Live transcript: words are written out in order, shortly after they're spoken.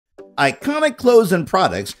iconic clothes and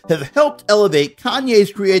products have helped elevate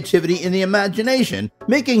Kanye's creativity in the imagination,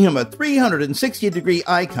 making him a 360-degree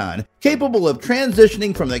icon capable of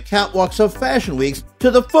transitioning from the catwalks of fashion weeks to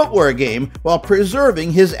the footwear game while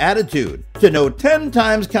preserving his attitude. To know 10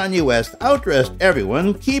 times Kanye West outdressed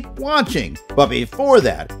everyone, keep watching. But before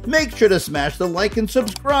that, make sure to smash the like and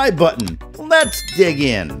subscribe button. Let's dig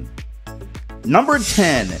in. Number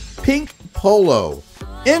 10. Pink Polo.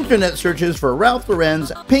 Internet searches for Ralph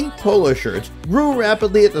Lauren's pink polo shirts grew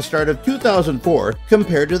rapidly at the start of 2004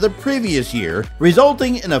 compared to the previous year,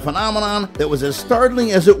 resulting in a phenomenon that was as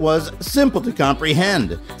startling as it was simple to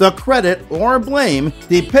comprehend. The credit or blame,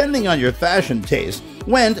 depending on your fashion taste,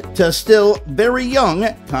 went to still very young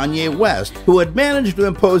Kanye West, who had managed to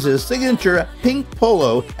impose his signature pink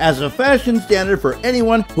polo as a fashion standard for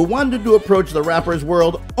anyone who wanted to approach the rapper's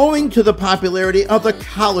world, owing to the popularity of the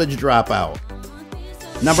college dropout.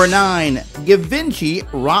 Number 9. Givenchy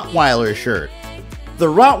Rottweiler Shirt. The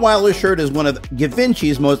Rottweiler shirt is one of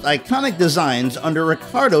Givenchy's most iconic designs under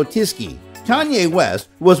Riccardo Tisci. Kanye West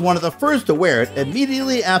was one of the first to wear it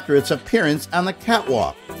immediately after its appearance on the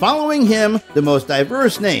catwalk. Following him, the most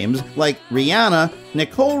diverse names like Rihanna,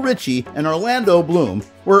 Nicole Richie, and Orlando Bloom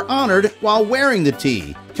were honored while wearing the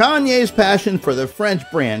tee. Kanye's passion for the French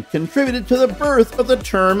brand contributed to the birth of the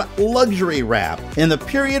term luxury rap in the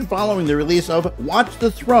period following the release of Watch the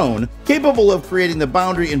Throne, capable of creating the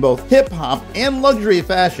boundary in both hip-hop and luxury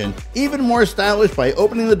fashion, even more stylish by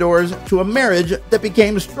opening the doors to a marriage that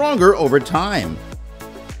became stronger over time.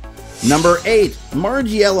 Number 8.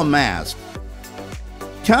 Margiela Mask.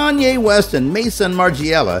 Kanye West and Maison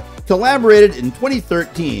Margiela collaborated in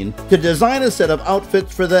 2013 to design a set of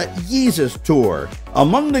outfits for the Yeezy tour.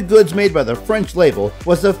 Among the goods made by the French label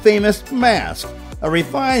was the famous mask, a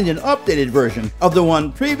refined and updated version of the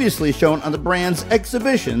one previously shown on the brand's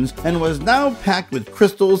exhibitions and was now packed with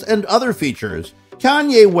crystals and other features.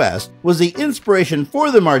 Kanye West was the inspiration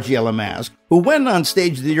for the Margiela mask, who went on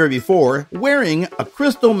stage the year before wearing a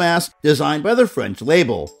crystal mask designed by the French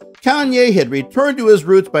label. Kanye had returned to his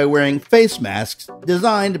roots by wearing face masks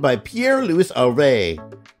designed by Pierre-Louis Auray.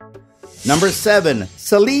 Number 7.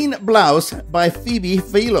 Celine Blouse by Phoebe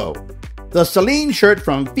Philo. The Celine shirt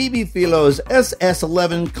from Phoebe Philo's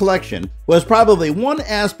SS11 collection was probably one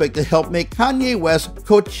aspect to help make Kanye West's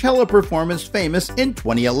Coachella performance famous in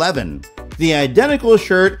 2011. The identical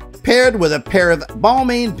shirt, paired with a pair of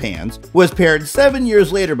Balmain pants, was paired 7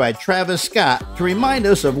 years later by Travis Scott to remind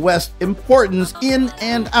us of West's importance in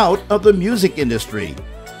and out of the music industry.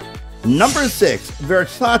 Number 6.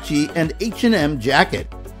 Versace and H&M jacket.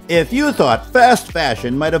 If you thought fast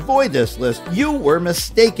fashion might avoid this list, you were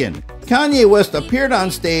mistaken. Kanye West appeared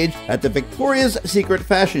on stage at the Victoria's Secret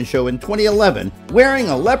fashion show in 2011 wearing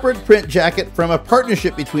a leopard print jacket from a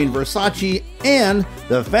partnership between Versace and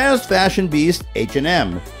the fast fashion beast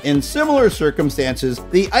H&M. In similar circumstances,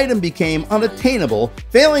 the item became unattainable,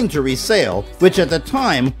 failing to resale, which at the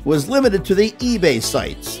time was limited to the eBay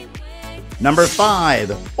sites. Number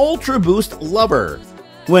 5. Ultra Boost Lover.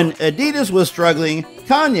 When Adidas was struggling,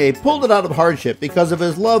 Kanye pulled it out of hardship because of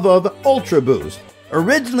his love of Ultra Boost.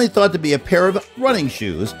 Originally thought to be a pair of running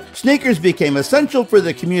shoes, sneakers became essential for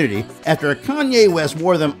the community after Kanye West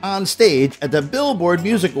wore them on stage at the Billboard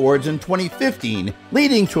Music Awards in 2015,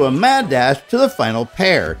 leading to a mad dash to the final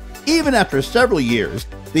pair. Even after several years,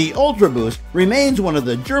 the Ultra Boost remains one of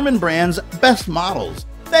the German brand's best models.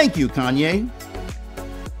 Thank you, Kanye.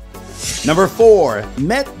 Number 4.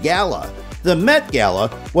 Met Gala. The Met Gala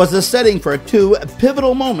was the setting for two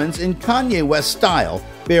pivotal moments in Kanye West's style,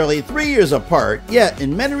 barely 3 years apart, yet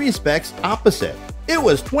in many respects opposite. It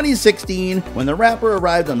was 2016 when the rapper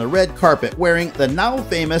arrived on the red carpet wearing the now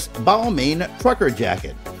famous Balmain trucker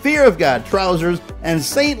jacket, Fear of God trousers, and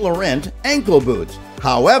Saint Laurent ankle boots.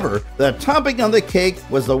 However, the topping on the cake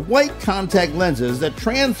was the white contact lenses that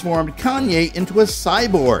transformed Kanye into a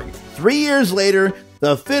cyborg. 3 years later,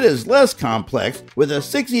 the fit is less complex, with a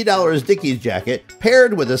 $60 Dickies jacket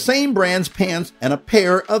paired with the same brand's pants and a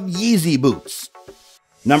pair of Yeezy boots.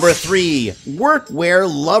 Number 3.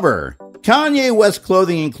 Workwear Lover. Kanye West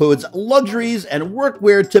clothing includes luxuries and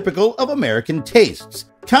workwear typical of American tastes.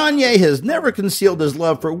 Kanye has never concealed his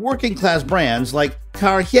love for working-class brands like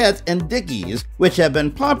Cartier and Dickies, which have been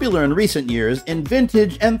popular in recent years in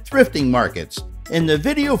vintage and thrifting markets. In the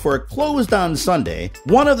video for Closed on Sunday,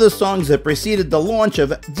 one of the songs that preceded the launch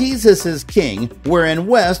of Jesus is King, wherein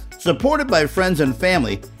West, supported by friends and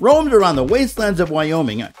family, roamed around the wastelands of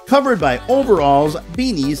Wyoming, covered by overalls,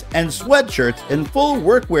 beanies, and sweatshirts in full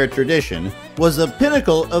workwear tradition, was the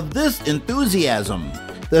pinnacle of this enthusiasm.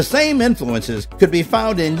 The same influences could be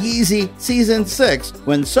found in Yeezy Season 6,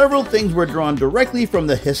 when several things were drawn directly from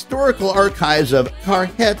the historical archives of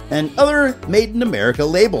Carhet and other Made in America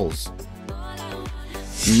labels.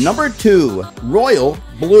 Number 2. Royal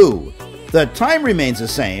Blue. The time remains the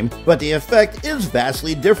same, but the effect is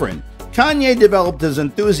vastly different. Kanye developed his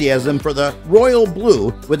enthusiasm for the royal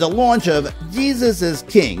blue with the launch of Jesus is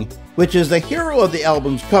King, which is the hero of the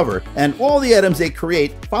album's cover and all the items they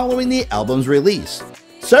create following the album's release.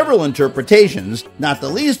 Several interpretations, not the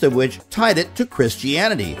least of which tied it to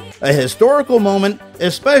Christianity, a historical moment,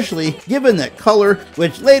 especially given that color,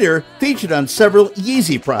 which later featured on several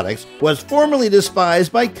Yeezy products, was formerly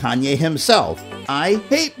despised by Kanye himself. I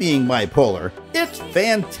hate being bipolar. It's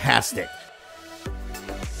fantastic.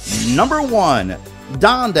 Number 1.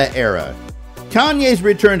 Donda Era. Kanye's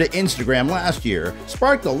return to Instagram last year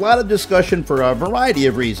sparked a lot of discussion for a variety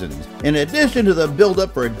of reasons. In addition to the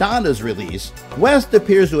build-up for Donda's release, West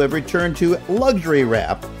appears to have returned to luxury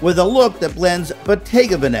rap with a look that blends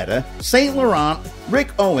Bottega Veneta, Saint Laurent,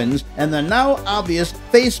 Rick Owens, and the now obvious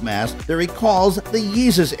face mask that recalls the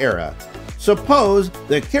Yeezus era. Suppose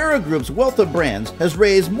the Kara Group's wealth of brands has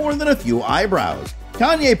raised more than a few eyebrows.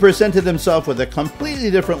 Kanye presented himself with a completely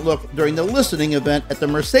different look during the listening event at the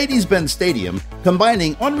Mercedes-Benz Stadium,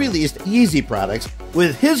 combining unreleased Yeezy products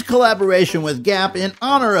with his collaboration with Gap in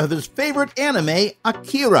honor of his favorite anime,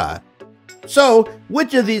 Akira. So,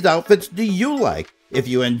 which of these outfits do you like? If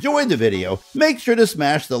you enjoyed the video, make sure to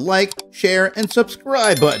smash the like, share, and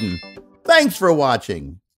subscribe button. Thanks for watching.